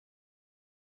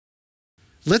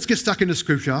let's get stuck into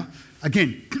Scripture.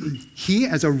 Again, here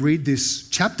as I read this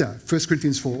chapter, 1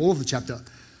 Corinthians 4, all of the chapter,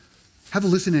 have a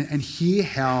listen and hear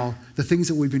how the things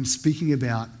that we've been speaking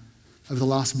about over the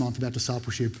last month about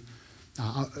discipleship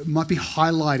might be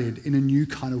highlighted in a new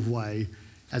kind of way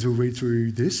as we read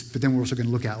through this, but then we're also going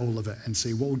to look at all of it and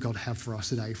see what would God have for us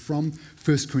today from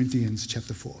 1 Corinthians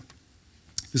chapter 4.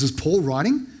 This is Paul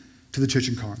writing to the church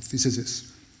in Corinth. He says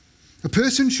this: a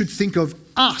person should think of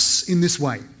us in this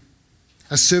way,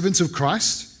 as servants of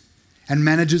Christ and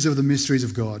managers of the mysteries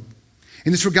of God.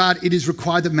 In this regard, it is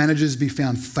required that managers be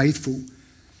found faithful.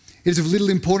 It is of little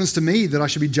importance to me that I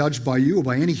should be judged by you or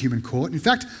by any human court. In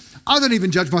fact, I don't even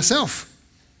judge myself,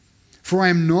 for I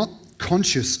am not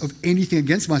conscious of anything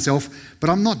against myself,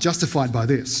 but I'm not justified by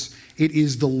this. It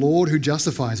is the Lord who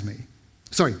justifies me.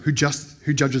 Who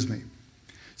judges me.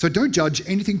 So don't judge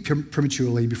anything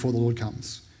prematurely before the Lord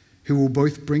comes, who will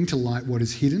both bring to light what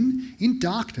is hidden in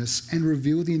darkness and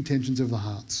reveal the intentions of the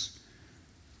hearts.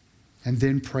 And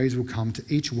then praise will come to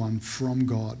each one from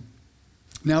God.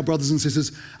 Now, brothers and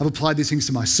sisters, I've applied these things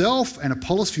to myself and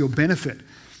Apollos for your benefit,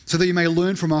 so that you may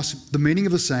learn from us the meaning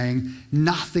of the saying,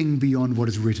 nothing beyond what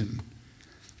is written.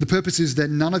 The purpose is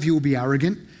that none of you will be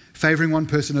arrogant, favouring one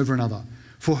person over another.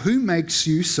 For who makes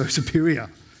you so superior?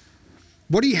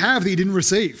 What do you have that you didn't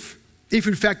receive? If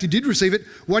in fact you did receive it,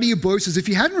 why do you boast as if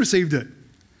you hadn't received it?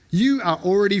 You are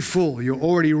already full, you're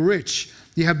already rich.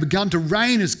 You have begun to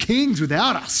reign as kings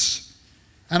without us.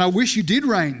 And I wish you did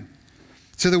reign,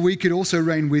 so that we could also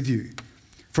reign with you.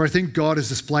 For I think God has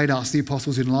displayed us, the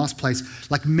apostles, in last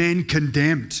place, like men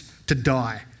condemned to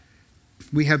die.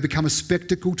 We have become a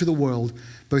spectacle to the world,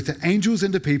 both to angels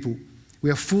and to people. We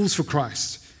are fools for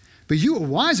Christ. But you are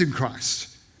wise in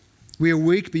Christ. We are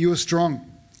weak, but you are strong.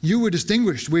 You were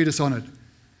distinguished, we are dishonoured.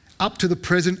 Up to the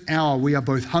present hour, we are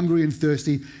both hungry and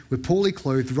thirsty. We're poorly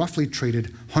clothed, roughly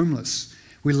treated, homeless.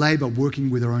 We labour, working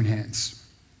with our own hands.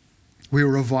 We are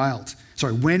reviled.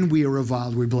 When we are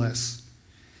reviled, we bless.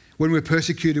 When we're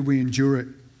persecuted, we endure it.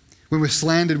 When we're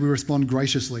slandered, we respond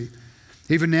graciously.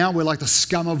 Even now, we're like the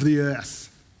scum of the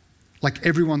earth, like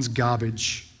everyone's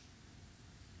garbage.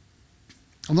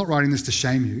 I'm not writing this to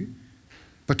shame you,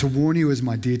 but to warn you as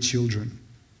my dear children.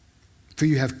 For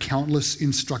you have countless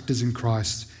instructors in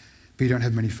Christ, but you don't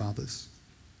have many fathers.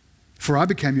 For I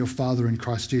became your father in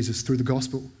Christ Jesus through the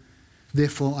gospel.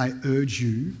 Therefore, I urge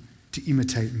you to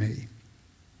imitate me.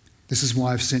 This is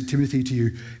why I've sent Timothy to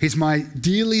you. He's my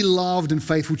dearly loved and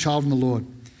faithful child in the Lord.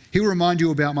 He will remind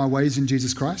you about my ways in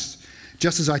Jesus Christ,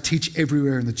 just as I teach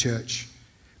everywhere in the church.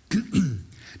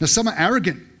 Now, some are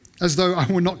arrogant, as though I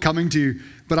were not coming to you,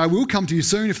 but I will come to you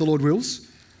soon if the Lord wills.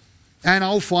 And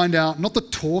I'll find out not the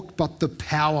talk, but the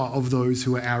power of those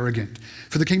who are arrogant.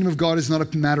 For the kingdom of God is not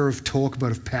a matter of talk,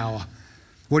 but of power.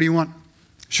 What do you want?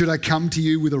 Should I come to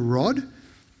you with a rod,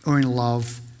 or in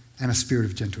love and a spirit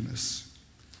of gentleness?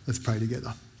 Let's pray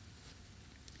together.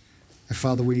 And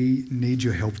Father, we need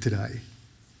your help today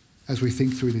as we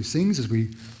think through these things, as we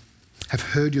have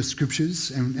heard your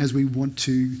scriptures, and as we want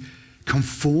to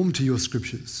conform to your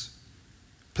scriptures.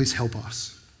 Please help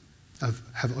us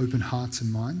have open hearts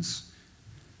and minds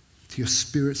to your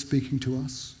Spirit speaking to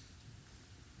us,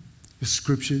 your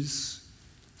scriptures,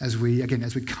 as we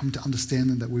come to understand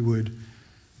them, that we would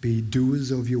be doers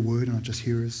of your word and not just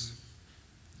hearers.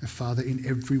 And Father, in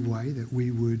every way that we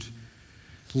would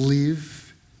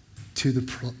live to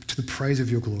the praise of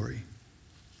your glory.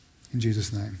 In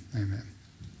Jesus' name, amen.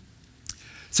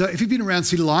 So if you've been around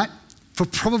City Light for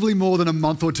probably more than a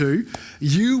month or two,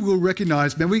 you will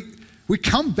recognise, man, we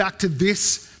come back to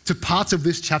parts of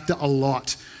this chapter a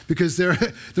lot, because there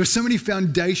are so many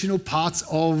foundational parts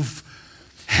of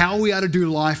how we are to do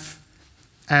life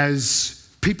as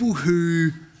people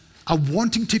who are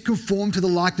wanting to conform to the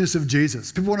likeness of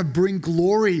Jesus. People want to bring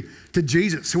glory to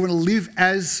Jesus, who want to live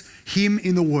as him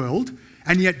in the world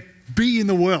and yet be in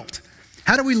the world.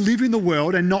 How do we live in the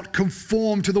world and not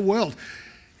conform to the world?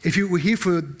 If you were here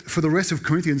for the rest of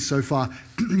Corinthians so far,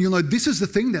 you'll know this is the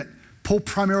thing that Paul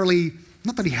primarily,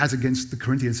 not that he has against the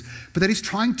Corinthians, but that he's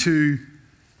trying to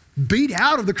beat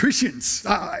out of the Christians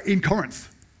in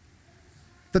Corinth.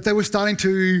 That they were starting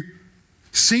to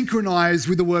synchronize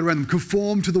with the world around them,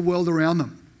 conform to the world around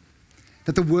them.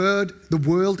 That the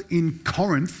world in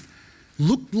Corinth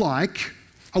looked like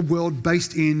a world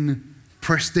based in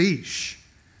prestige.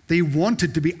 They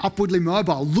wanted to be upwardly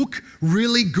mobile, look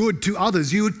really good to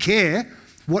others. You would care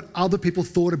what other people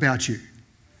thought about you.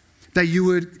 That you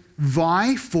would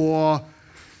vie for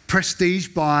prestige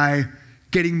by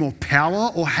getting more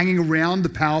power or hanging around the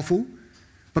powerful,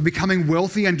 by becoming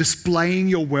wealthy and displaying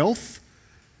your wealth.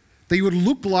 That you would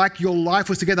look like your life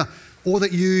was together. or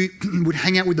that you would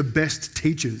hang out with the best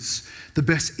teachers, the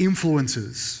best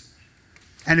influencers.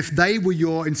 And if they were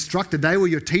your instructor, they were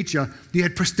your teacher, you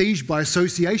had prestige by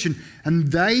association,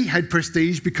 and they had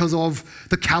prestige because of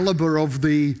the caliber of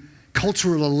the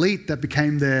cultural elite that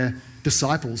became their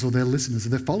disciples or their listeners or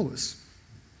their followers.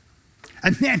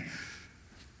 And then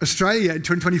Australia in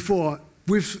 2024,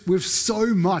 with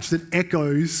so much that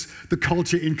echoes the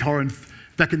culture in Corinth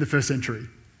back in the first century.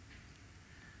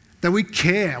 That we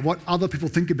care what other people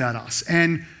think about us.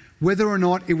 And whether or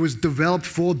not it was developed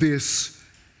for this,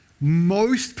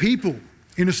 most people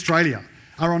in Australia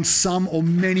are on some or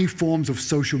many forms of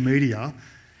social media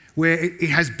where it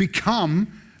has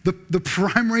become the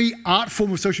primary art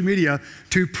form of social media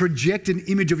to project an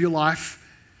image of your life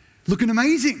looking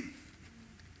amazing.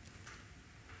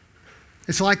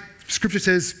 It's like Scripture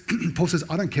says, Paul says,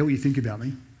 I don't care what you think about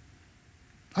me.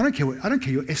 I don't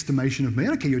care your estimation of me. I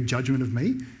don't care your judgment of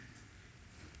me.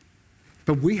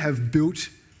 But we have built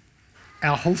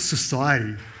our whole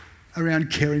society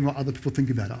around caring what other people think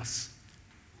about us.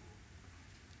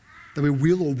 That we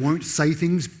will or won't say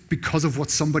things because of what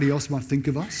somebody else might think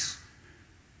of us.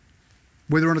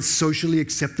 Whether or not it's socially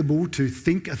acceptable to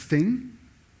think a thing.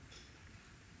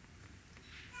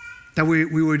 That we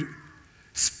would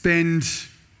spend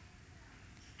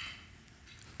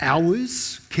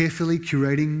hours carefully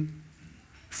curating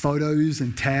photos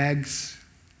and tags,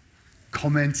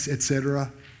 comments,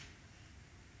 etc.,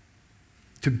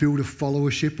 to build a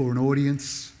followership or an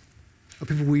audience of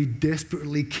people we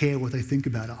desperately care what they think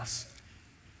about us.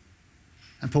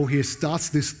 And Paul here starts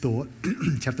this thought,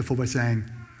 chapter 4, by saying,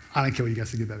 I don't care what you guys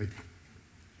think about me.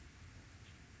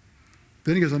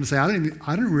 Then he goes on to say, I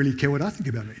don't really care what I think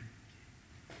about me.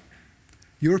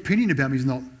 Your opinion about me is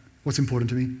not what's important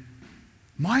to me.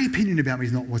 My opinion about me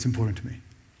is not what's important to me.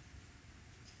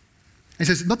 He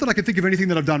says, not that I can think of anything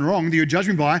that I've done wrong that you judge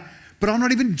me by, but I'm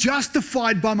not even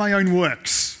justified by my own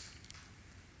works.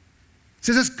 He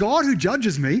says, it's God who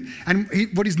judges me. And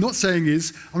what he's not saying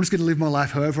is, I'm just going to live my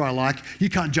life however I like. You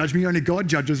can't judge me, only God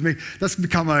judges me. That's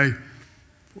become a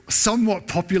somewhat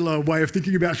popular way of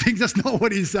thinking about things. That's not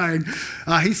what he's saying.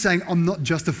 He's saying, I'm not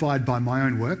justified by my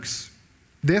own works.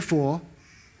 Therefore,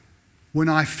 when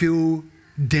I feel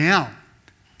down,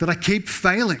 that I keep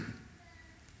failing,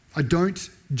 I don't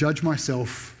judge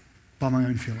myself by my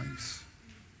own feelings.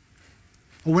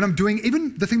 Or when I'm doing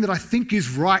even the thing that I think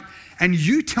is right and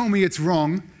you tell me it's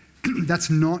wrong, that's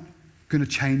not going to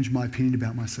change my opinion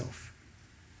about myself.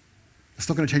 It's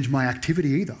not going to change my activity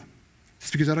either.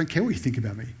 Just because I don't care what you think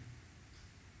about me.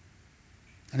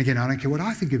 And again, I don't care what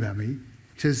I think about me.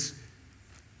 He says,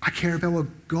 I care about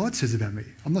what God says about me.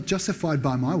 I'm not justified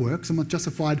by my works. I'm not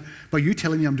justified by you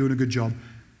telling me I'm doing a good job.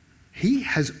 He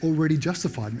has already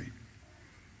justified me.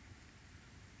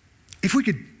 If we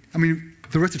could,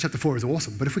 the rest of chapter 4 is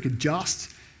awesome, but if we could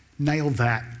just nail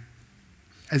that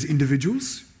as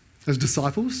individuals, as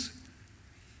disciples,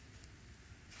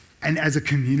 and as a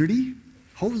community,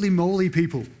 holy moly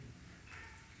people.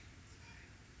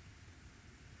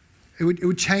 It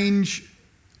would change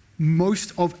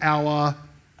most of our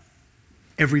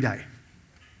every day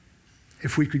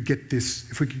if we could get this,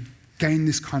 if we could gain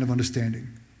this kind of understanding.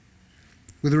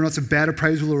 Whether or not it's a bad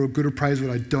appraisal or a good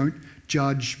appraisal, I don't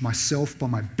judge myself by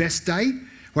my best day,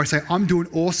 where I say, I'm doing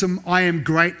awesome, I am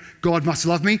great, God must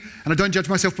love me, and I don't judge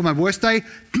myself by my worst day,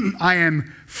 I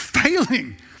am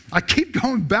failing. I keep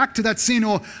going back to that sin,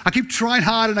 or I keep trying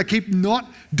hard and I keep not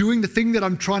doing the thing that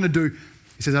I'm trying to do.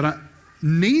 He says,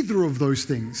 neither of those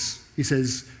things, he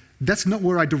says, that's not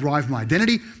where I derive my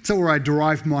identity. It's not where I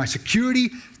derive my security.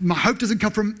 My hope doesn't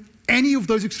come from any of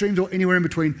those extremes or anywhere in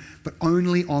between, but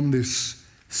only on this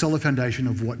solid foundation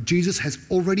of what Jesus has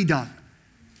already done.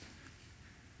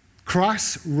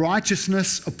 Christ's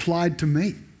righteousness applied to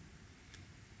me.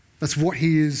 That's what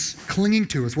he is clinging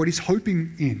to. It's what he's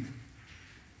hoping in.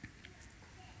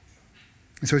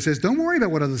 And so he says, don't worry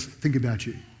about what others think about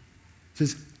you. He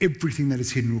says, everything that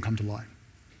is hidden will come to light.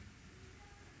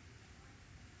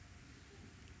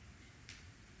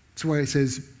 That's why he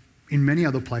says, in many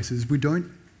other places, he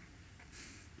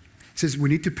says we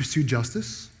need to pursue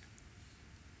justice,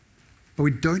 but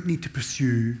we don't need to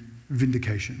pursue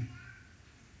vindication.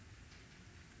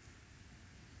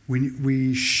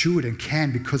 We should and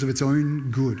can, because of its own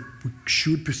good, we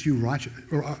should pursue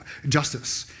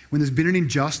justice. When there's been an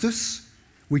injustice,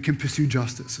 we can pursue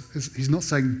justice. He's not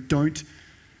saying don't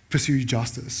pursue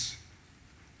justice.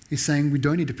 He's saying we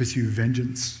don't need to pursue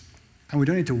vengeance and we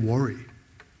don't need to worry.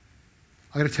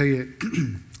 I got to tell you,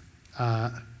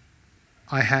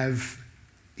 I have,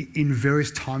 in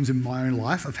various times in my own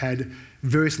life, I've had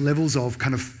various levels of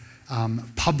kind of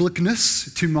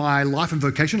publicness to my life and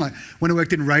vocation. Like when I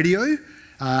worked in radio,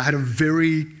 I had a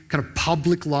very kind of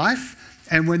public life.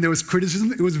 And when there was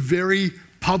criticism, it was very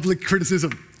public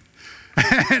criticism.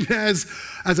 And as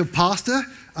a pastor,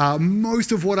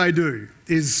 most of what I do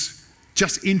is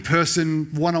just in-person,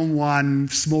 one-on-one,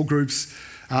 small groups.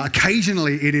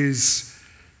 Occasionally it is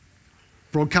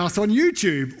broadcast on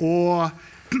YouTube, or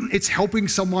it's helping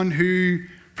someone who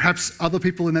perhaps other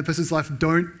people in that person's life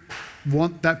don't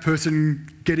want that person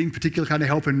getting particular kind of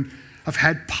help, and I've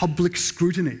had public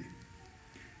scrutiny.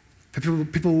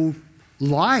 People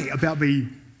lie about me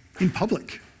in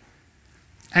public.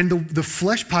 And the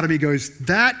flesh part of me goes,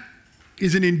 that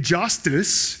is an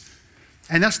injustice,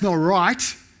 and that's not right.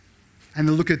 And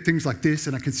I look at things like this,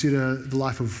 and I consider the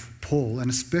life of Paul, and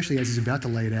especially as he's about to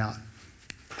lay it out.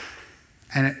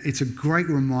 And it's a great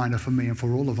reminder for me and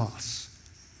for all of us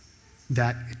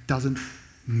that it doesn't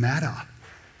matter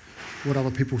what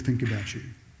other people think about you.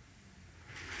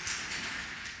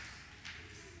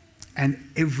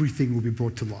 And everything will be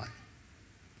brought to light.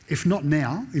 If not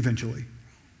now, eventually.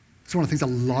 It's one of the things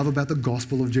I love about the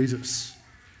gospel of Jesus,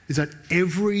 is that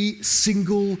every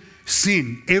single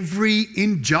sin, every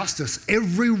injustice,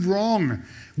 every wrong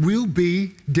will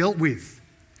be dealt with,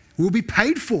 will be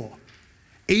paid for,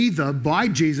 either by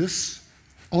Jesus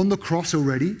on the cross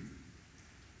already.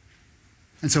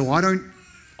 And so I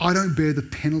don't bear the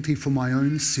penalty for my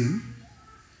own sin,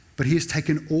 but he has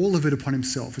taken all of it upon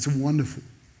himself. It's wonderful.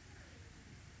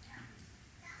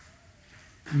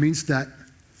 It means that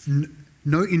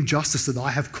no injustice that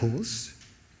I have caused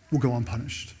will go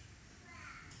unpunished.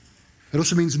 It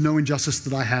also means no injustice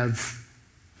that I have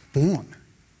borne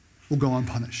will go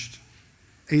unpunished.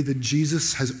 Either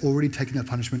Jesus has already taken that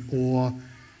punishment, or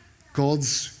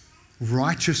God's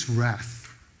righteous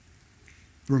wrath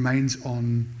remains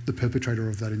on the perpetrator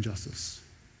of that injustice.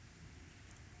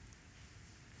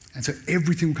 And so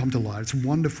everything will come to light. It's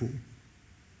wonderful.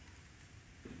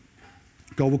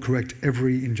 God will correct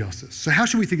every injustice. So how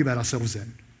should we think about ourselves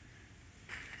then?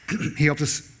 He helps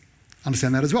us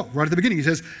understand that as well. Right at the beginning, he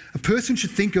says, a person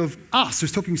should think of us, so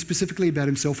he's talking specifically about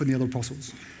himself and the other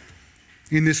apostles,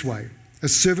 in this way,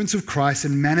 as servants of Christ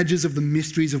and managers of the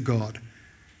mysteries of God.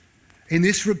 In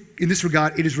this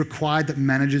regard, it is required that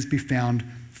managers be found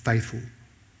faithful.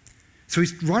 So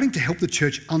he's writing to help the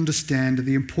church understand that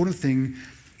the important thing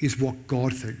is what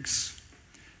God thinks.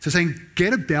 So saying,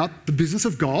 get about the business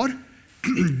of God,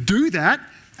 do that,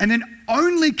 and then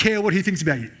only care what he thinks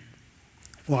about you.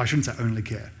 Well, I shouldn't say only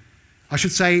care. I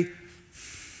should say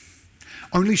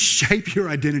only shape your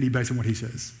identity based on what he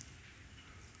says.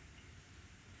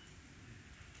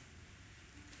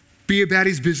 Be about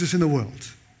his business in the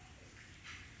world.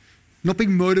 Not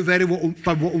being motivated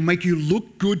by what will make you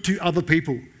look good to other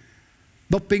people.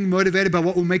 Not being motivated by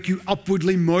what will make you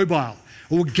upwardly mobile,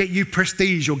 or will get you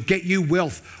prestige, or get you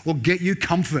wealth, or get you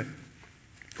comfort,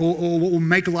 or what will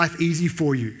make life easy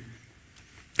for you.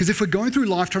 Because if we're going through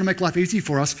life trying to make life easy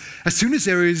for us, as soon as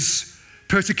there is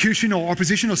persecution or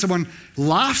opposition, or someone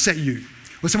laughs at you,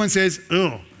 or someone says,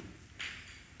 oh,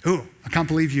 I can't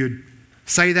believe you'd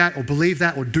say that, or believe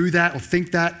that, or do that, or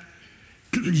think that,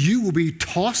 you will be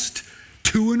tossed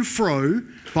to and fro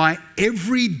by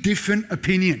every different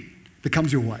opinion that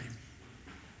comes your way.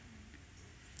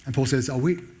 And Paul says,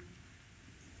 we're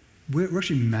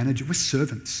actually managers, we're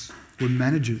servants, we're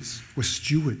managers, we're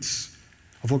stewards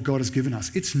of what God has given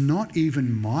us. It's not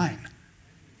even mine.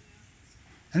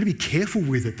 I need to be careful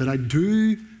with it, that I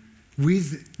do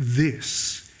with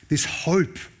this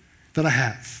hope that I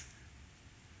have,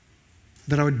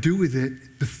 that I would do with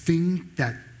it the thing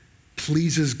that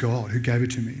pleases God who gave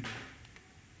it to me.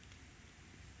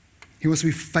 He wants to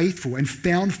be faithful and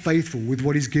found faithful with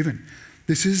what he's given.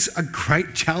 This is a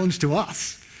great challenge to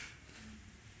us.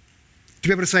 To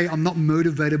be able to say, I'm not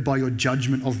motivated by your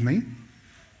judgment of me,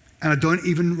 and I don't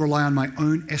even rely on my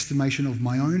own estimation of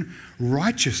my own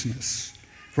righteousness.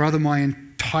 Rather, my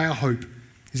entire hope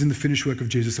is in the finished work of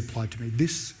Jesus applied to me.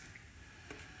 This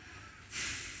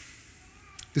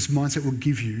mindset will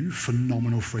give you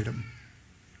phenomenal freedom.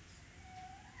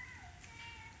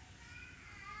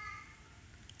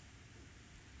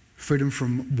 Freedom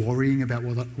from worrying about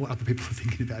what other people are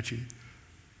thinking about you.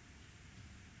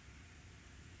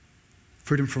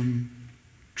 Freedom from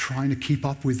trying to keep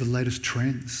up with the latest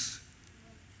trends,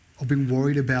 or being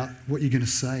worried about what you're going to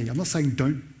say. I'm not saying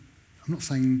don't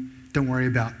worry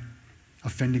about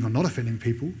offending or not offending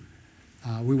people.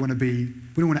 We don't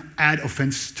want to add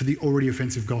offense to the already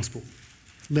offensive gospel.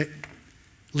 Let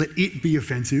it be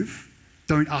offensive.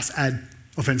 Don't us add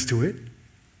offense to it.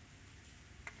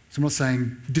 So I'm not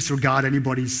saying disregard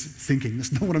anybody's thinking.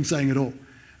 That's not what I'm saying at all.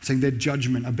 saying their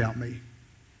judgment about me.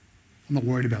 I'm not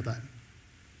worried about that.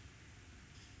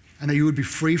 And that you would be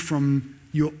free from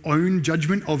your own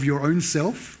judgment of your own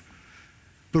self,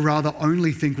 but rather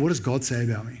only think, what does God say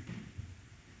about me?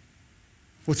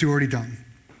 What's he already done?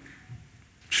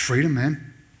 Freedom,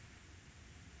 man.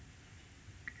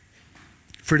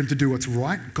 Freedom to do what's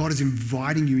right. God is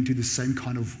inviting you into the same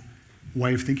kind of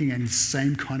way of thinking and the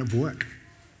same kind of work.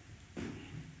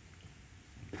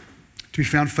 To be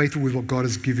found faithful with what God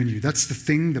has given you. That's the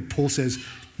thing that Paul says,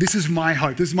 this is my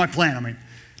hope, this is my plan.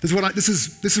 This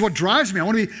is what drives me. I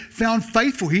want to be found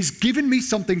faithful. He's given me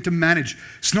something to manage.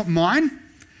 It's not mine.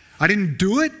 I didn't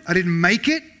do it. I didn't make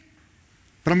it.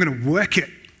 But I'm going to work it.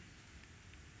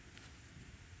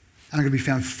 And I'm going to be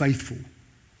found faithful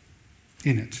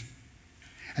in it.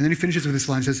 And then he finishes with this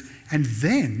line. He says, and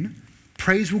then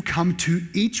praise will come to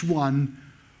each one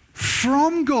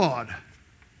from God.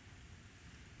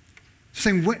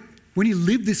 Saying when you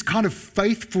live this kind of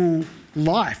faithful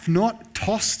life, not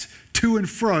tossed to and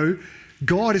fro,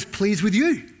 God is pleased with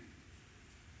you.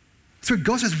 So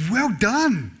God says, well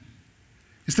done.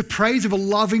 It's the praise of a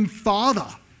loving father.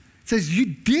 It says, you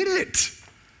did it.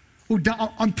 Well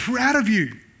done. I'm proud of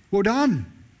you. Well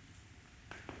done.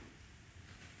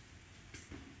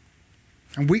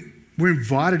 And we're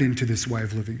invited into this way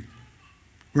of living.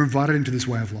 We're invited into this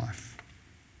way of life.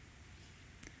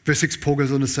 Verse 6, Paul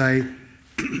goes on to say,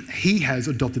 he has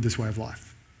adopted this way of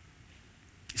life.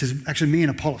 He says, actually, me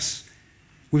and Apollos,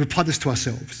 we've applied this to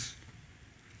ourselves.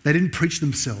 They didn't preach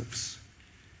themselves.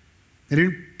 They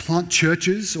didn't plant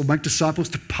churches or make disciples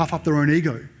to puff up their own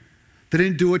ego. They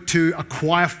didn't do it to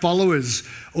acquire followers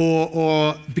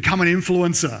or become an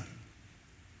influencer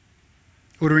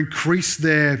or to increase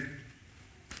their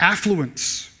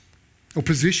affluence or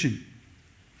position.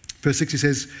 Verse 6, he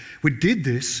says, we did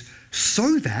this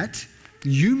so that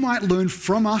you might learn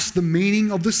from us the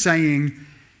meaning of the saying,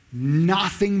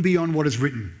 nothing beyond what is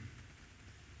written.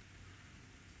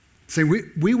 So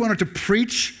we wanted to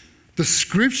preach the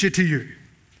scripture to you.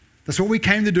 That's what we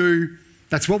came to do.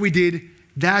 That's what we did.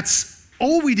 That's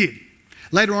all we did.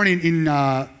 Later on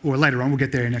later on, we'll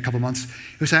get there in a couple of months,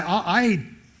 he'll say,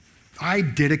 I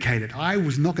dedicated. I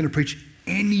was not going to preach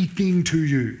anything to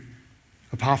you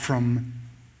apart from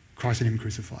Christ and him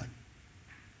crucified.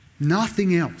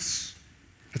 Nothing else.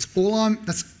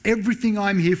 That's everything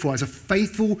I'm here for as a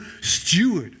faithful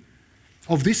steward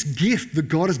of this gift that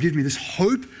God has given me, this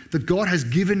hope that God has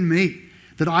given me,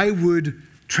 that I would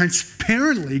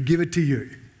transparently give it to you.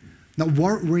 Not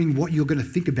worrying what you're going to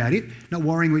think about it, not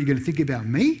worrying what you're going to think about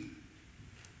me,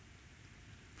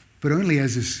 but only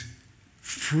as this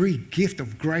free gift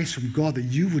of grace from God that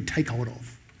you would take hold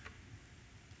of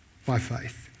by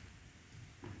faith.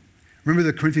 Remember,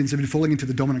 the Corinthians have been falling into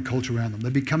the dominant culture around them.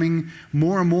 They're becoming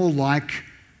more and more like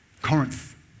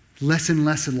Corinth, less and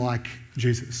less like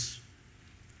Jesus.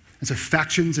 And so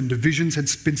factions and divisions had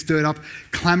been stirred up,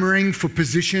 clamoring for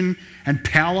position and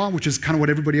power, which is kind of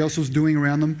what everybody else was doing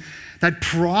around them. They had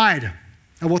pride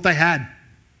at what they had.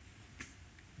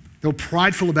 They were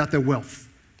prideful about their wealth,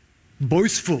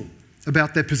 boastful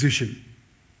about their position,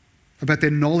 about their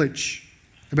knowledge,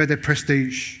 about their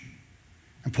prestige.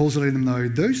 And Paul's letting them know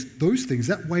those things,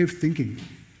 that way of thinking,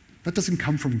 that doesn't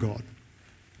come from God.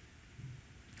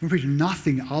 We preach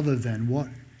nothing other than what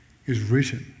is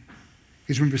written.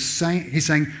 He's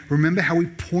saying, remember how we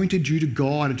pointed you to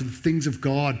God and to the things of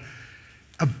God.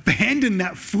 Abandon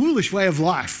that foolish way of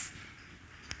life.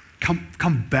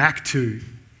 Come back to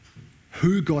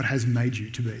who God has made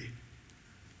you to be.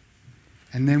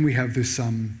 And then we have this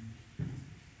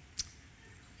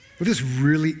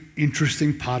really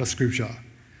interesting part of Scripture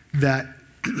that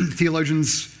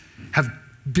theologians have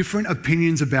different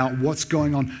opinions about what's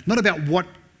going on. Not about what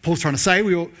Paul's trying to say.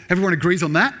 Everyone agrees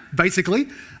on that, basically.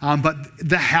 But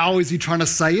the how is he trying to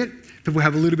say it? People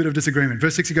have a little bit of disagreement.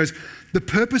 Verse 6, he goes, the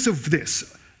purpose of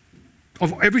this,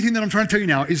 of everything that I'm trying to tell you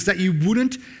now, is that you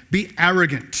wouldn't be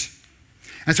arrogant.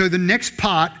 And so the next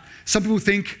part, some people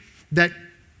think that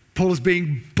Paul is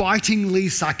being bitingly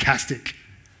sarcastic.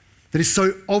 That is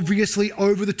so obviously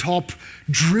over the top,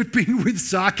 dripping with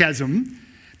sarcasm,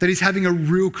 that he's having a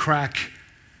real crack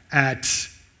at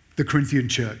the Corinthian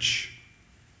church.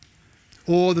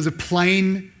 Or there's a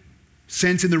plain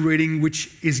sense in the reading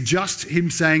which is just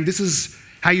him saying, this is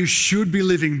how you should be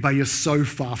living, but you're so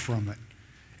far from it.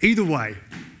 Either way,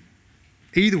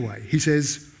 he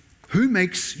says, who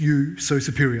makes you so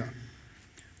superior?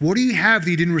 What do you have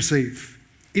that you didn't receive?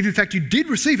 If in fact you did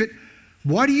receive it,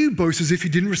 why do you boast as if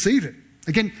you didn't receive it?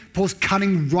 Again, Paul's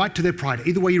cutting right to their pride.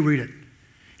 Either way you read it.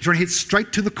 He's trying to hit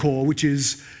straight to the core, which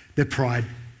is their pride.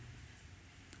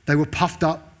 They were puffed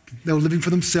up. They were living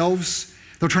for themselves.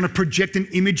 They were trying to project an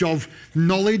image of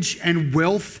knowledge and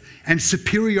wealth and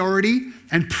superiority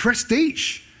and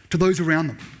prestige to those around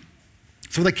them.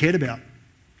 That's what they cared about.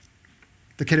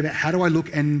 They cared about, how do I look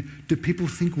and do people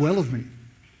think well of me?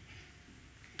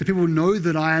 Do people know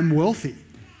that I am wealthy?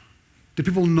 Do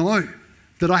people know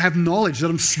that I have knowledge, that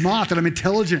I'm smart, that I'm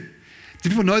intelligent? Do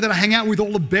people know that I hang out with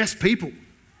all the best people?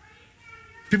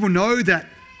 People know that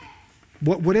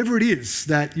whatever it is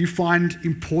that you find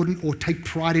important or take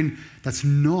pride in, that's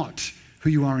not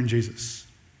who you are in Jesus.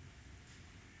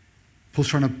 Paul's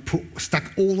trying to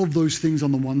stack all of those things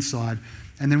on the one side,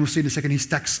 and then we'll see in a second he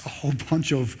stacks a whole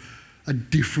bunch of a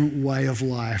different way of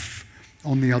life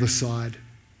on the other side.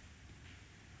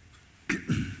 I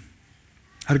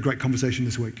had a great conversation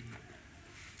this week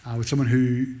with someone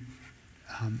who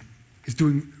is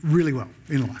doing really well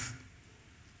in life.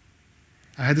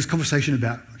 I had this conversation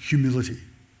about humility.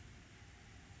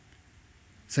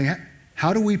 Saying,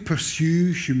 how do we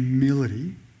pursue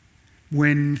humility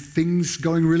when things are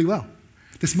going really well?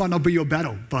 This might not be your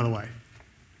battle, by the way,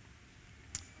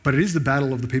 but it is the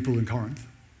battle of the people in Corinth.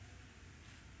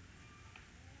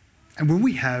 And when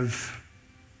we have,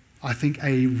 I think,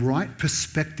 a right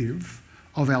perspective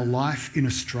of our life in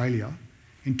Australia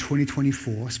in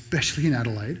 2024, especially in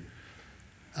Adelaide,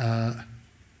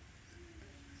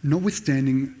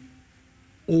 notwithstanding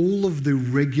all of the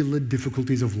regular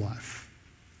difficulties of life,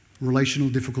 relational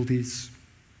difficulties,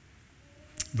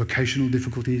 vocational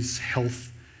difficulties,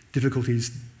 health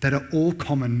difficulties that are all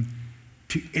common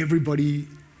to everybody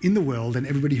in the world and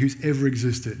everybody who's ever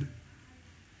existed.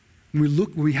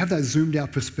 When we have that zoomed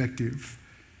out perspective,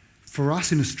 for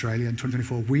us in Australia in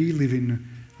 2024, we live in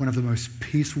one of the most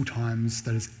peaceful times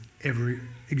that has ever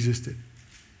existed,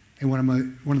 and one of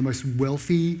the most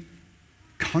wealthy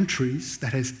countries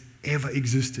that has ever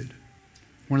existed.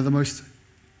 One of the most,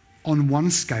 on one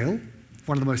scale,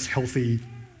 one of the most healthy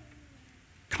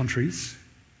countries,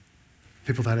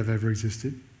 people that have ever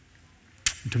existed,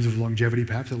 in terms of longevity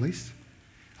perhaps at least.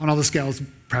 On other scales,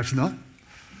 perhaps not.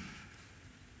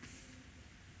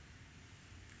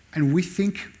 And we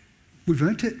think we've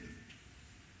earned it.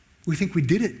 We think we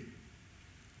did it.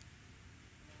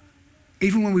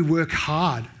 Even when we work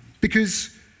hard,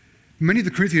 because many of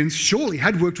the Corinthians surely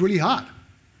had worked really hard.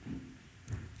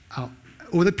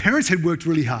 Or their parents had worked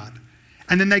really hard.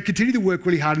 And then they continued to work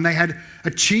really hard and they had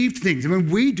achieved things. And when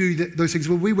we do those things,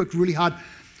 when we work really hard,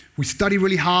 we study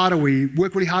really hard or we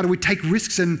work really hard or we take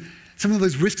risks, and some of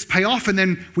those risks pay off, and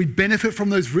then we benefit from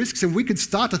those risks, and we can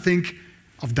start to think,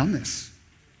 I've done this.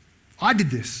 I did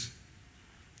this.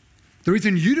 The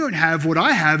reason you don't have what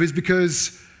I have is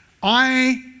because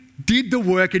I did the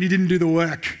work and you didn't do the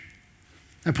work.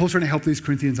 And Paul's trying to help these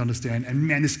Corinthians understand. And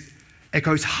man, this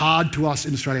echoes hard to us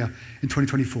in Australia in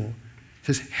 2024. It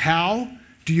says, how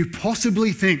do you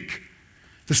possibly think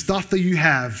the stuff that you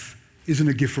have isn't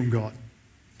a gift from God?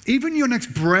 Even your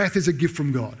next breath is a gift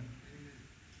from God.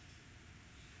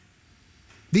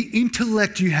 The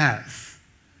intellect you have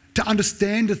to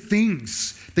understand the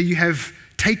things that you have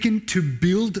taken to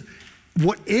build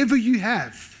whatever you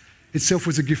have itself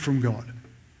was a gift from God.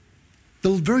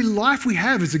 The very life we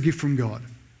have is a gift from God.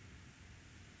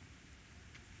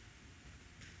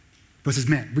 But it says,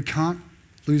 man, we can't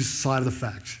lose sight of the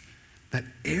fact that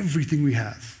everything we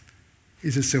have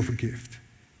is itself a gift.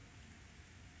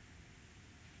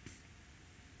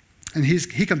 And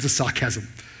here comes the sarcasm.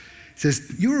 It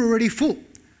says, you're already full.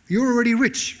 You're already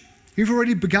rich. You've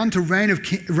already begun to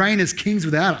reign as kings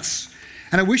without us.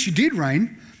 And I wish you did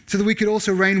reign so that we could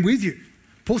also reign with you.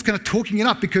 Paul's kind of talking it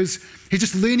up because he's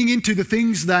just leaning into the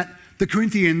things that the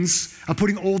Corinthians are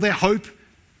putting all their hope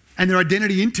and their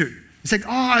identity into. He's like,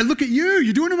 oh, look at you.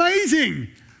 You're doing amazing.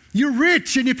 You're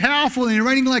rich and you're powerful and you're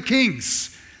reigning like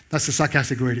kings. That's the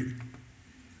sarcastic reading.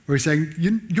 Where he's saying,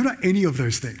 you're not any of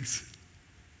those things.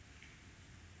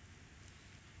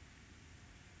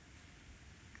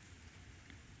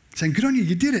 Saying, good on you,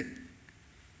 you did it.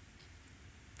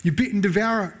 You bit and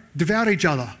devoured each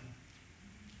other.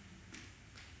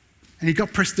 And you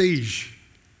got prestige.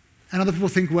 And other people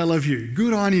think well of you.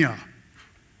 Good on you.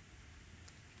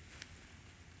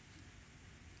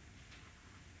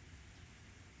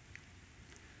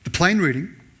 The plain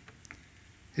reading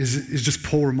is just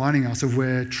Paul reminding us of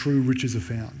where true riches are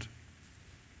found.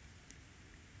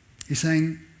 He's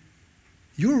saying,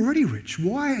 you're already rich.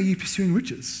 Why are you pursuing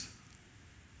riches?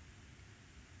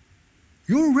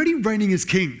 You're already reigning as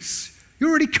kings. You're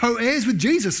already co-heirs with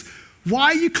Jesus. Why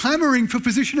are you clamoring for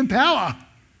position and power?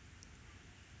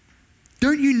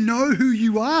 Don't you know who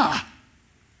you are?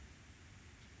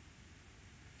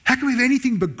 How can we have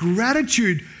anything but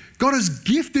gratitude? God has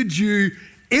gifted you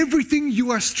Everything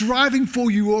you are striving for,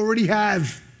 you already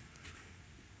have.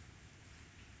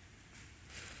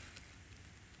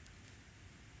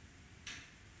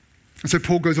 And so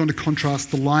Paul goes on to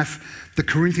contrast the life the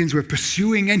Corinthians were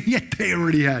pursuing and yet they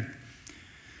already had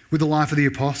with the life of the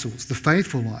apostles, the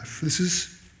faithful life. This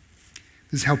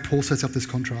is how Paul sets up this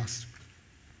contrast.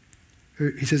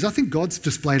 He says, I think God's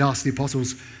displayed us, the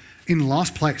apostles, in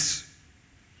last place,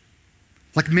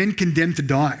 like men condemned to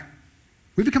die.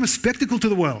 We've become a spectacle to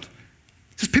the world.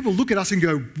 Just people look at us and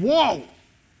go, whoa!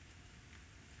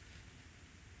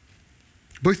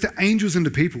 Both the angels and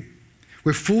the people.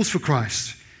 We're fools for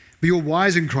Christ, but you're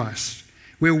wise in Christ.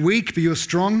 We're weak, but you're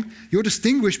strong. You're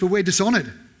distinguished, but we're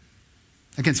dishonored.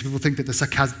 Again, some people think that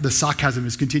the sarcasm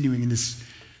is continuing in this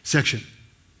section,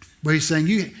 where he's saying,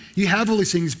 you have all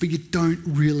these things, but you don't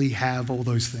really have all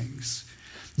those things.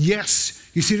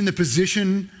 Yes, you sit in the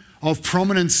position of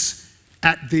prominence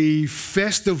at the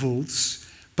festivals,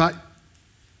 but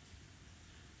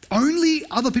only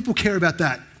other people care about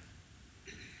that.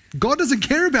 God doesn't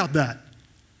care about that.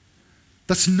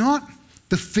 That's not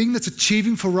the thing that's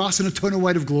achieving for us an eternal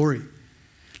weight of glory.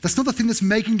 That's not the thing that's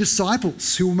making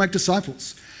disciples who will make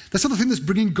disciples. That's not the thing that's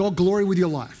bringing God glory with your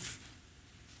life.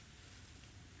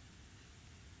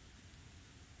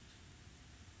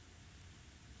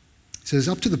 It says,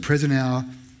 up to the present hour,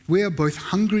 we are both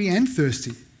hungry and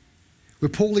thirsty. We're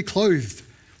poorly clothed,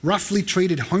 roughly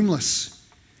treated, homeless.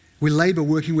 We labour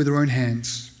working with our own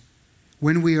hands.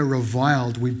 When we are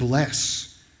reviled, we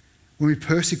bless. When we're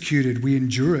persecuted, we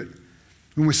endure it.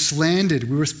 When we're slandered,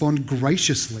 we respond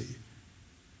graciously.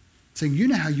 Saying, you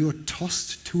know how you're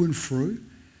tossed to and fro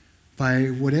by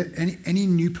any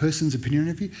new person's opinion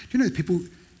of you? Do you know people,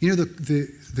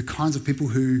 the kinds of people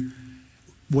who,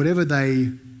 whatever they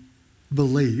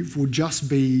believe will just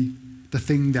be the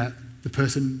thing that the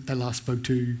person they last spoke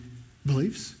to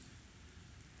believes.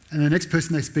 And the next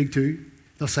person they speak to,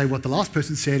 they'll say what the last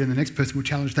person said, and the next person will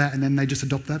challenge that, and then they just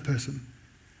adopt that person.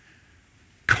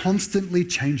 Constantly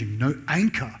changing, no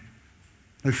anchor,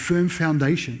 no firm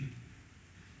foundation.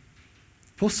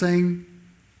 Paul's saying,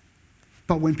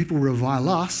 but when people revile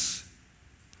us,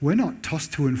 we're not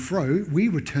tossed to and fro, we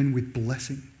return with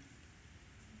blessing.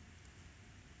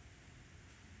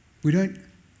 We don't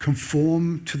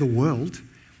conform to the world.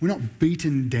 We're not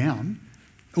beaten down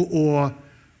or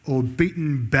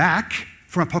beaten back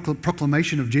from a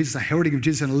proclamation of Jesus, a heralding of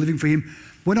Jesus and a living for him.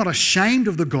 We're not ashamed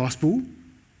of the gospel.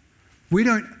 We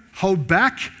don't hold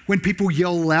back when people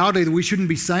yell loudly that we shouldn't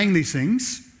be saying these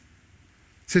things.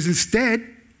 It says instead,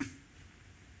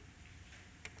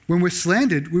 when we're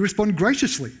slandered, we respond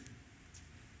graciously.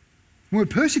 When we're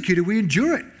persecuted, we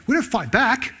endure it. We don't fight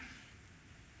back.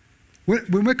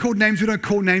 When we're called names, we don't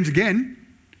call names again.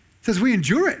 It says we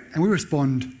endure it and we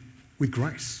respond with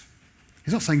grace.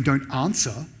 He's not saying don't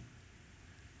answer,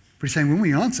 but he's saying when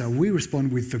we answer, we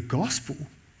respond with the gospel.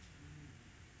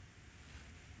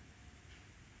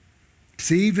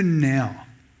 See, even now,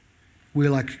 we're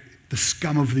like the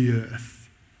scum of the earth,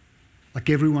 like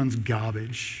everyone's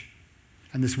garbage.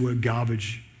 And this word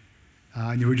garbage,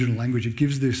 in the original language, it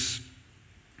gives this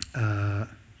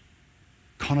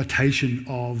connotation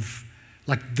of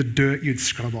like the dirt you'd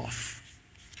scrub off.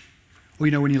 Or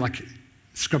when you're like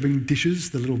scrubbing dishes,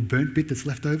 the little burnt bit that's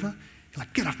left over, you're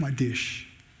like, get off my dish.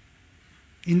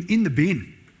 In the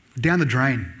bin, down the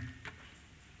drain.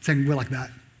 Saying we're like that.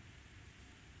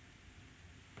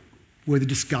 We're the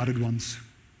discarded ones.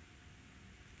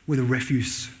 We're the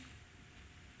refuse.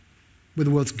 We're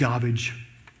the world's garbage.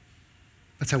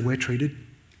 That's how we're treated.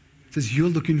 It says you're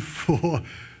looking for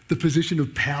the position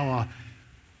of power,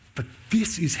 but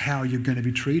this is how you're going to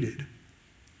be treated.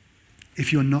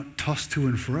 If you're not tossed to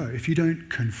and fro, if you don't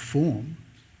conform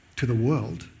to the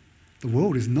world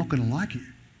is not going to like you.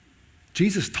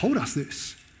 Jesus told us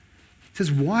this. He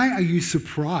says, why are you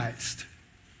surprised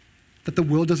that the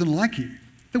world doesn't like you?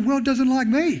 The world doesn't like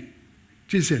me,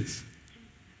 Jesus says.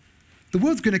 The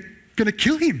world's going to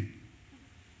kill him.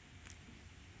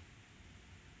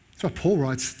 That's why Paul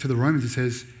writes to the Romans, he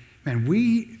says, man,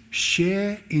 we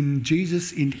share in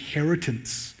Jesus'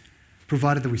 inheritance,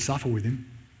 provided that we suffer with him,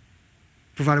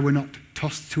 provided we're not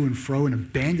tossed to and fro and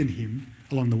abandon him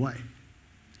along the way,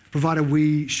 provided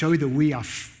we show that we are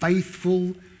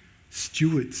faithful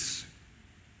stewards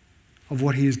of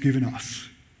what he has given us.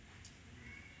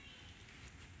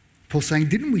 Paul's saying,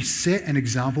 didn't we set an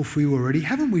example for you already?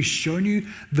 Haven't we shown you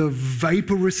the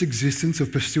vaporous existence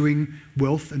of pursuing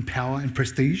wealth and power and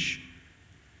prestige?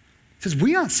 It says,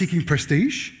 we aren't seeking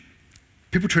prestige.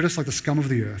 People treat us like the scum of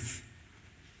the earth,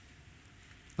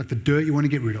 like the dirt you want to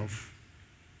get rid of.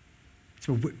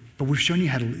 But we've shown you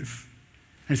how to live.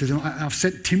 And he says, I've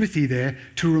sent Timothy there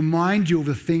to remind you of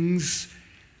the things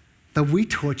that we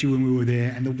taught you when we were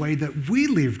there and the way that we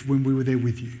lived when we were there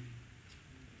with you.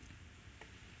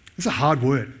 It's a hard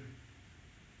word.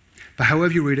 But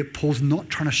however you read it, Paul's not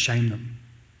trying to shame them.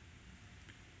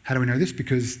 How do we know this?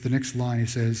 Because the next line he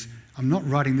says, I'm not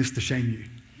writing this to shame you,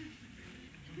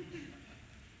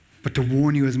 but to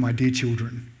warn you as my dear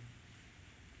children.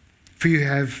 For you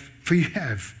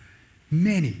have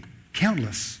many,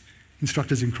 countless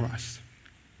instructors in Christ,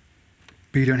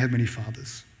 but you don't have many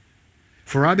fathers.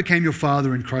 For I became your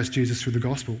father in Christ Jesus through the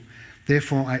gospel.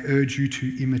 Therefore, I urge you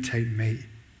to imitate me.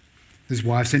 This is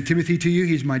why I've sent Timothy to you.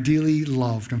 He's my dearly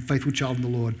loved and faithful child in the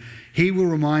Lord. He will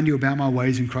remind you about my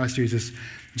ways in Christ Jesus,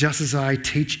 just as I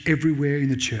teach everywhere in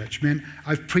the church. Man,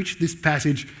 I've preached this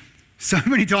passage so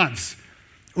many times,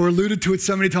 or alluded to it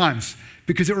so many times,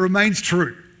 because it remains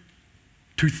true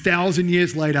 2,000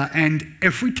 years later, and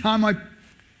every time I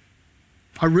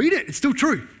read it, it's still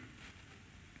true.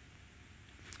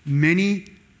 Many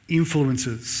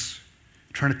influences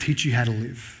trying to teach you how to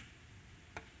live,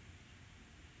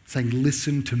 saying,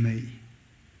 listen to me.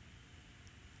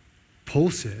 Paul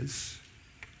says,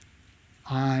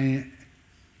 I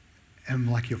am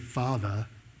like your father,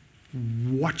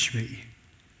 watch me.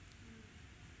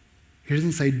 He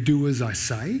doesn't say, do as I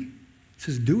say. He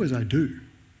says, do as I do.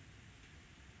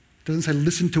 It doesn't say,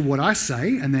 listen to what I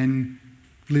say and then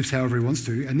lives however he wants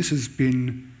to. And this has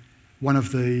been one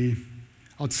of the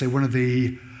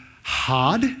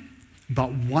hard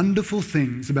but wonderful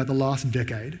things about the last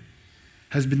decade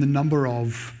has been the number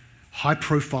of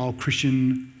high-profile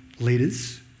Christian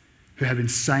leaders who have been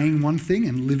saying one thing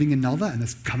and living another, and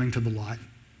it's coming to the light.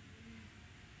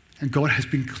 And God has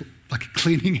been like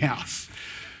cleaning house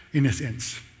in a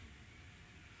sense,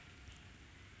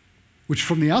 which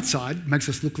from the outside makes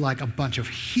us look like a bunch of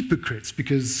hypocrites,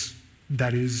 because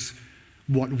that is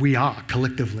what we are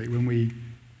collectively when we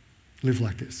live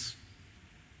like this.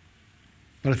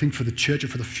 But I think for the church,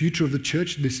 and for the future of the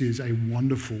church, this is a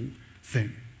wonderful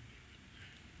thing.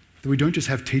 That we don't just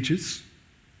have teachers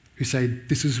who say,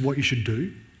 this is what you should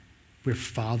do. We have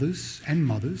fathers and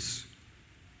mothers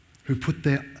who put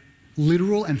their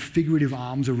literal and figurative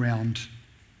arms around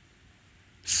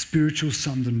spiritual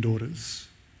sons and daughters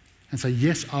and say,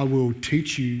 yes, I will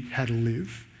teach you how to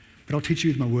live, but I'll teach you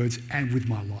with my words and with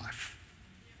my life.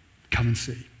 Come and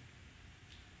see.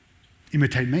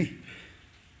 Imitate me.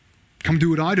 Come do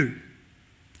what I do.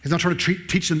 He's not trying to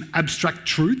teach them abstract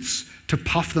truths to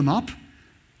puff them up.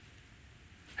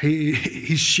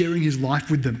 He's sharing his life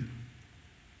with them.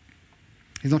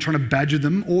 He's not trying to badger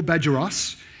them or badger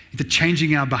us into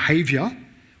changing our behaviour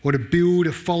or to build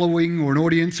a following or an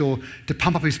audience or to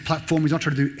pump up his platform. He's not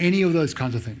trying to do any of those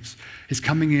kinds of things. He's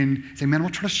coming in saying, man, I'm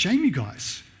not trying to shame you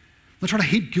guys. I'm not trying to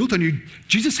heap guilt on you.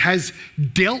 Jesus has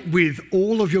dealt with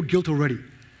all of your guilt already.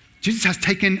 Jesus has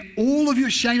taken all of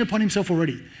your shame upon himself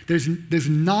already. There's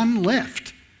none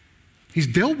left. He's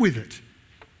dealt with it.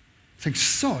 Saying,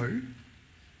 so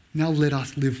now let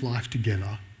us live life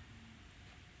together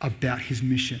about his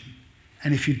mission.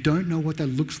 And if you don't know what that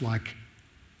looks like,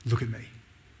 look at me.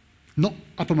 Not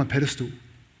up on my pedestal,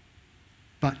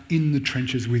 but in the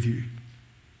trenches with you.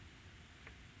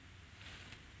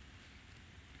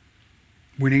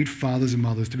 We need fathers and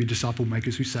mothers to be disciple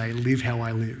makers who say, live how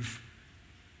I live.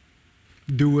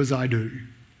 Do as I do,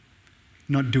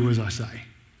 not do as I say.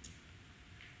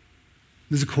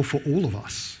 There's a call for all of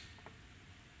us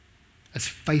as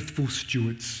faithful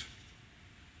stewards.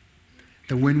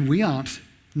 That when we aren't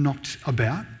knocked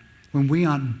about, when we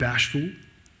aren't bashful,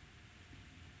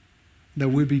 that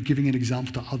we'll be giving an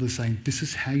example to others saying, this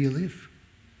is how you live.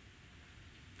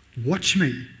 Watch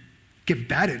me get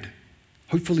battered,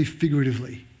 hopefully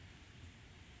figuratively.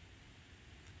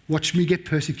 Watch me get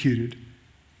persecuted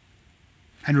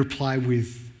and reply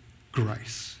with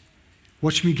grace.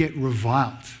 Watch me get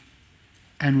reviled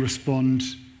and respond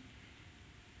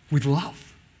with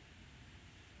love.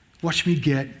 Watch me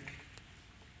get,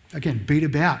 again, beat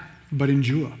about, but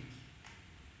endure.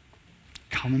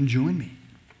 Come and join me.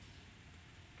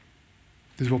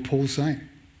 This is what Paul's saying.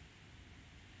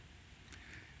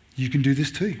 You can do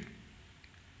this too.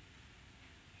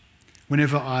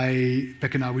 Whenever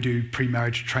Becca and I would do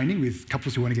pre-marriage training with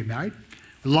couples who want to get married,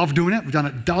 we love doing it. We've done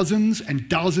it dozens and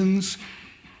dozens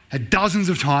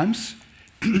of times,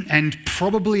 and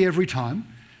probably every time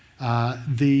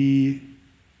the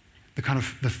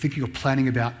thinking or planning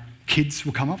about kids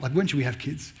will come up. Like, when should we have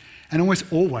kids? And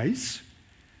almost always,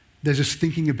 there's this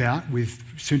thinking about, with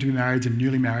soon-to-be marrieds and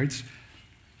newly marrieds,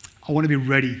 I want to be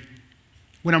ready.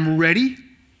 When I'm ready,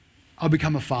 I'll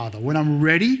become a father. When I'm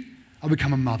ready, I'll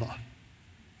become a mother.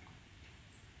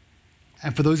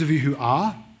 And for those of you who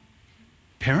are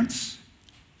parents,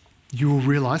 you will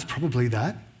realize probably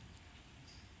that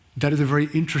is a very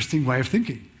interesting way of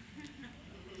thinking.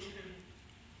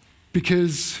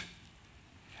 Because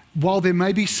while there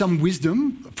may be some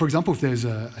wisdom, for example, if there's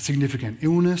a significant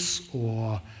illness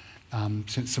or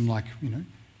some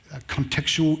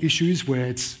contextual issues where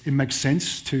it makes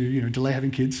sense to delay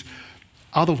having kids.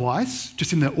 Otherwise,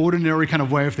 just in the ordinary kind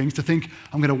of way of things, to think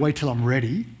I'm going to wait till I'm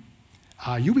ready,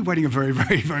 you'll be waiting a very,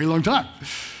 very, very long time.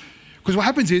 Because what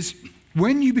happens is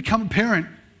when you become a parent,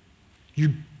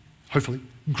 you hopefully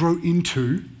grow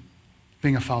into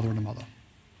being a father and a mother.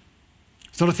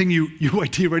 It's not a thing you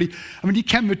wait till you're ready. I mean, you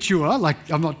can mature. Like,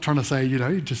 I'm not trying to say,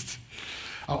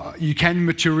 you can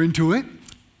mature into it.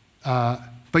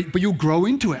 But you'll grow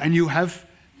into it and you'll have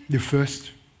your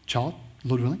first child,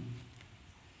 Lord willing,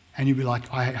 and you'll be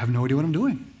like, I have no idea what I'm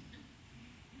doing.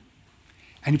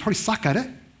 And you probably suck at it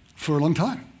for a long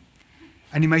time.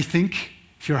 And you may think,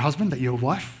 if you're a husband, that your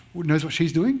wife knows what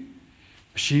she's doing.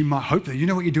 She might hope that you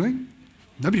know what you're doing.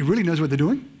 Nobody really knows what they're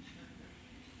doing.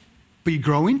 But you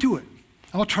grow into it.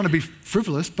 I'm not trying to be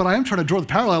frivolous, but I am trying to draw the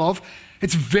parallel of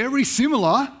it's very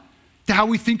similar to how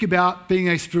we think about being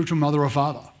a spiritual mother or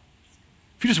father.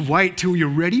 If you just wait till you're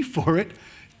ready for it,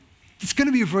 it's going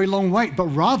to be a very long wait. But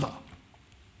rather,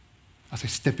 I say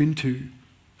step into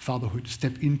fatherhood,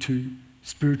 step into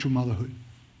spiritual motherhood.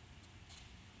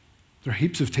 There are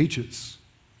heaps of teachers.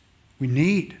 We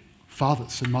need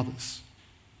fathers and mothers.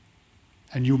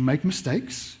 And you'll make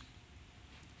mistakes,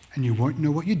 and you won't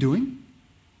know what you're doing.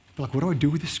 But like, what do I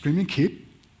do with this screaming kid?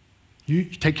 You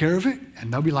take care of it,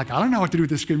 and they'll be like, I don't know what to do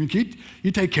with this screaming kid. You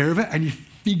take care of it, and you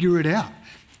figure it out.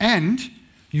 And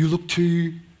you look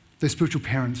to the spiritual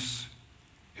parents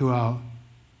who are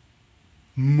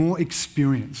more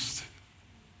experienced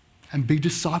and be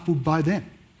discipled by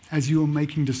them as you are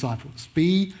making disciples.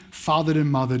 Be fathered and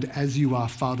mothered as you are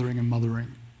fathering and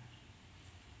mothering.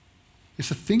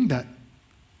 It's a thing that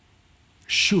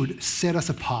should set us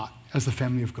apart as the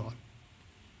family of God.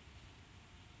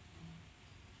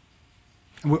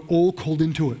 And we're all called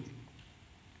into it.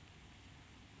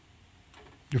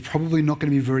 You're probably not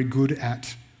going to be very good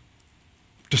at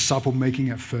disciple making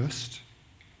at first.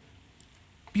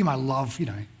 You might love, you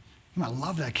might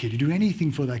love that kid. You do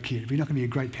anything for that kid, but you're not going to be a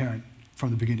great parent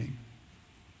from the beginning.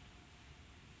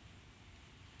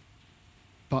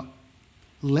 But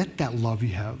let that love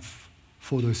you have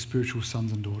for those spiritual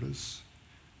sons and daughters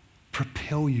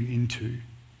propel you into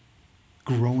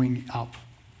growing up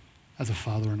as a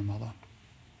father and a mother.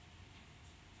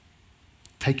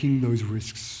 Taking those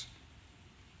risks.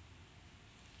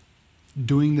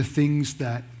 Doing the things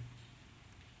that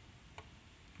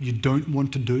you don't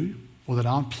want to do or that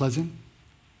aren't pleasant.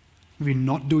 Maybe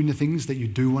not doing the things that you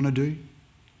do want to do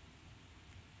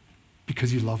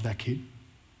because you love that kid.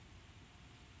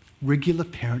 Regular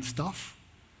parent stuff.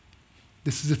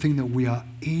 This is the thing that we are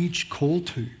each called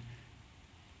to.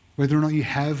 Whether or not you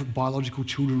have biological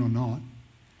children or not,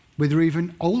 whether you're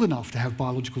even old enough to have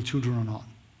biological children or not.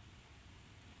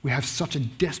 We have such a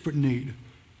desperate need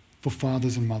for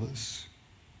fathers and mothers.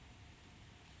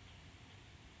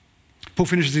 Paul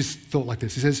finishes his thought like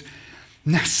this. He says,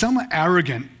 now some are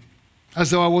arrogant, as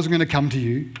though I wasn't going to come to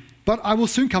you, but I will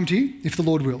soon come to you if the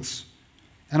Lord wills.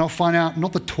 And I'll find out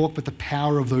not the talk, but the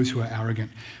power of those who are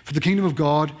arrogant. For the kingdom of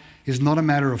God is not a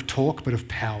matter of talk, but of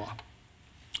power.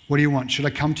 What do you want? Should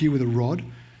I come to you with a rod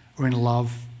or in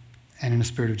love and in a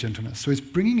spirit of gentleness? So he's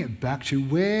bringing it back to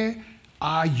where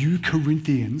are you,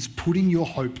 Corinthians, putting your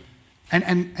hope?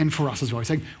 And for us as well. He's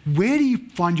saying, where do you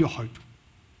find your hope?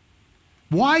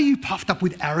 Why are you puffed up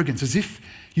with arrogance as if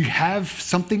you have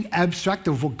something abstract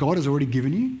of what God has already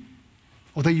given you?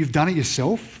 Or that you've done it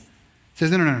yourself? He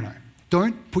says, no.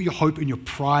 Don't put your hope in your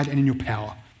pride and in your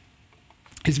power.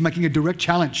 He's making a direct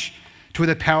challenge to where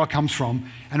their power comes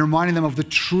from and reminding them of the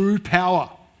true power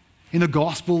in the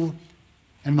gospel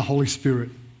and the Holy Spirit.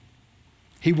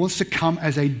 He wants to come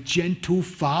as a gentle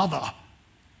father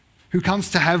who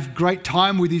comes to have great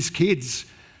time with his kids,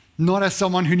 not as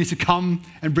someone who needs to come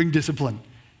and bring discipline.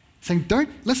 Saying,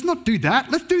 let's not do that.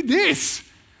 Let's do this.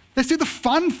 Let's do the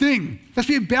fun thing. Let's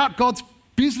be about God's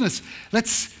business.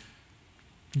 Let's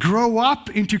grow up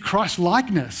into Christ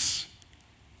likeness.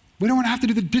 We don't want to have to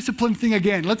do the discipline thing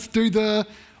again. Let's do the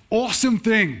awesome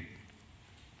thing.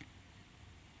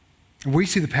 We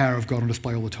see the power of God on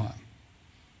display all the time.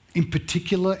 In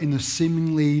particular, in the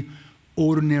seemingly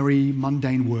ordinary,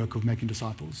 mundane work of making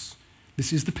disciples.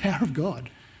 This is the power of God.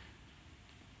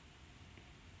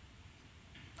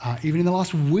 Even in the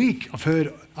last week, I've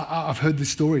heard the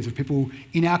stories of people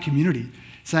in our community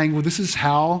saying, well, this is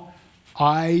how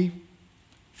I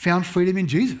found freedom in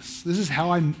Jesus. This is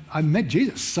how I met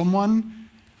Jesus. Someone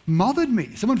mothered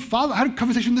me. Someone fathered. I had a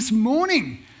conversation this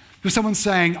morning with someone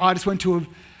saying, I just went to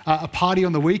a party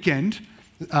on the weekend,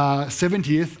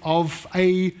 70th, of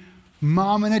a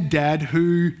mum and a dad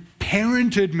who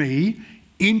parented me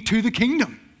into the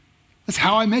kingdom. That's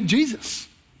how I met Jesus.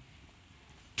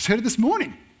 Just heard it this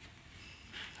morning.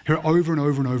 Hear it over and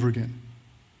over and over again.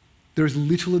 There is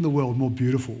little in the world more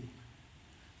beautiful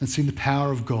than seeing the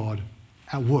power of God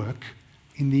at work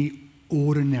in the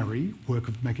ordinary work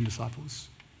of making disciples,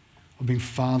 of being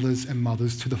fathers and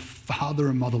mothers to the father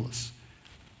and motherless.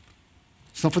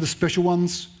 It's not for the special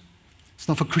ones. It's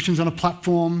not for Christians on a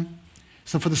platform.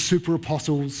 It's not for the super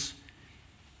apostles.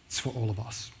 It's for all of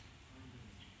us.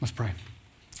 Let's pray.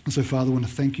 And so, Father, I want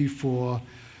to thank you for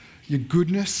your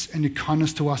goodness and your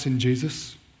kindness to us in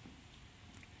Jesus,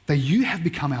 that you have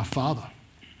become our Father,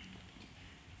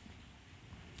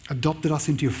 adopted us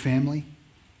into your family,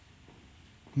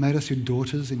 made us your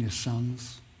daughters and your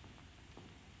sons.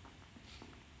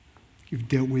 You've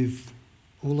dealt with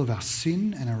all of our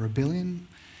sin and our rebellion,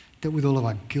 dealt with all of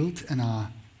our guilt and our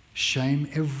shame,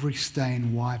 every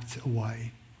stain wiped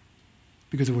away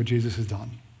because of what Jesus has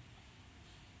done.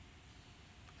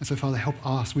 And so, Father, help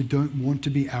us. We don't want to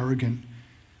be arrogant.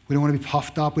 We don't want to be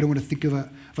puffed up. We don't want to think of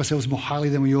ourselves more highly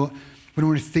than we ought. We don't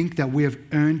want to think that we have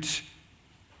earned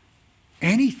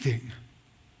anything.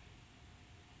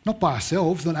 Not by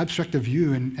ourselves, not abstract of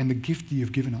you and the gift that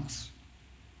you've given us.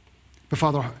 But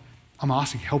Father, I'm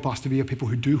asking, help us to be a people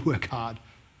who do work hard.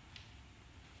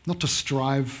 Not to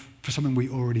strive for something we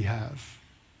already have,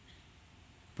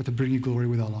 but to bring you glory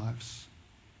with our lives.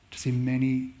 To see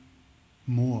many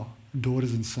more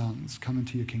daughters and sons come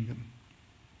into your kingdom.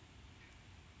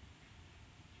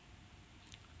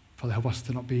 Father, help us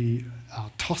to not be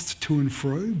tossed to and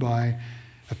fro by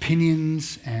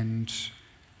opinions and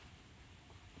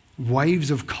waves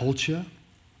of culture,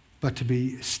 but to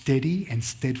be steady and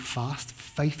steadfast,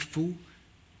 faithful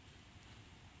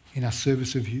in our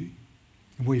service of you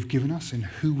and what you've given us and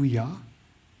who we are.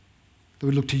 That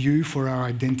we look to you for our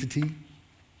identity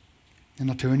and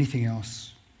not to anything else.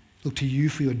 Look to you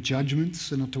for your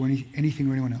judgments and not to anything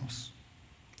or anyone else.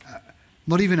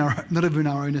 Not even our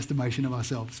own estimation of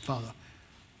ourselves, Father.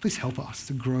 Please help us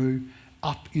to grow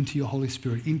up into your Holy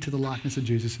Spirit, into the likeness of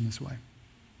Jesus in this way.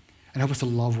 And help us to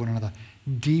love one another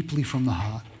deeply from the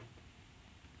heart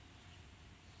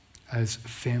as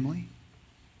family,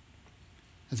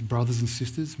 as brothers and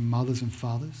sisters, mothers and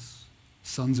fathers,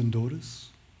 sons and daughters.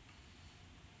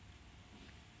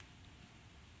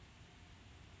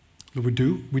 Lord,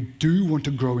 we do want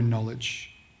to grow in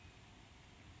knowledge,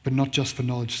 but not just for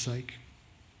knowledge's sake,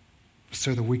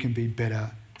 so that we can be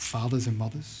better fathers and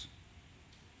mothers.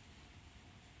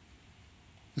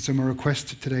 And so my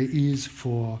request today is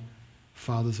for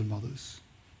fathers and mothers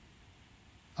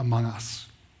among us.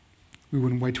 We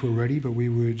wouldn't wait till we're ready, but we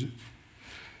would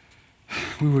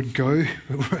go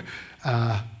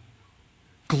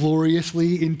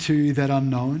gloriously into that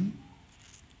unknown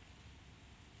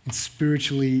and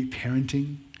spiritually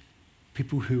parenting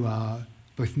people who are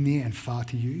both near and far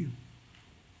to you,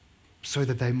 so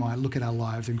that they might look at our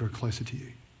lives and grow closer to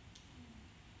you.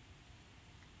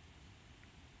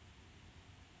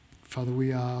 Father,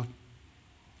 we are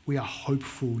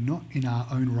hopeful, not in our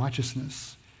own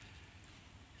righteousness,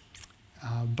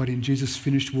 but in Jesus'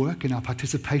 finished work and our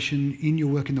participation in your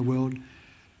work in the world.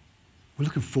 We're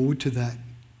looking forward to that.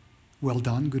 Well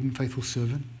done, good and faithful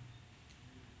servant.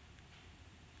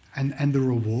 And the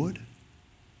reward.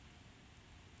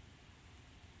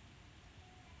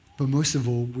 But most of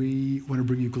all, we want to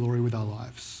bring you glory with our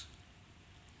lives.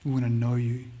 We want to know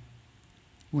you.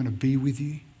 We want to be with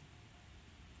you.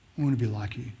 We want to be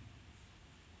like you.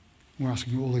 We're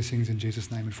asking you all these things in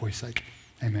Jesus' name and for his sake.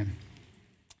 Amen.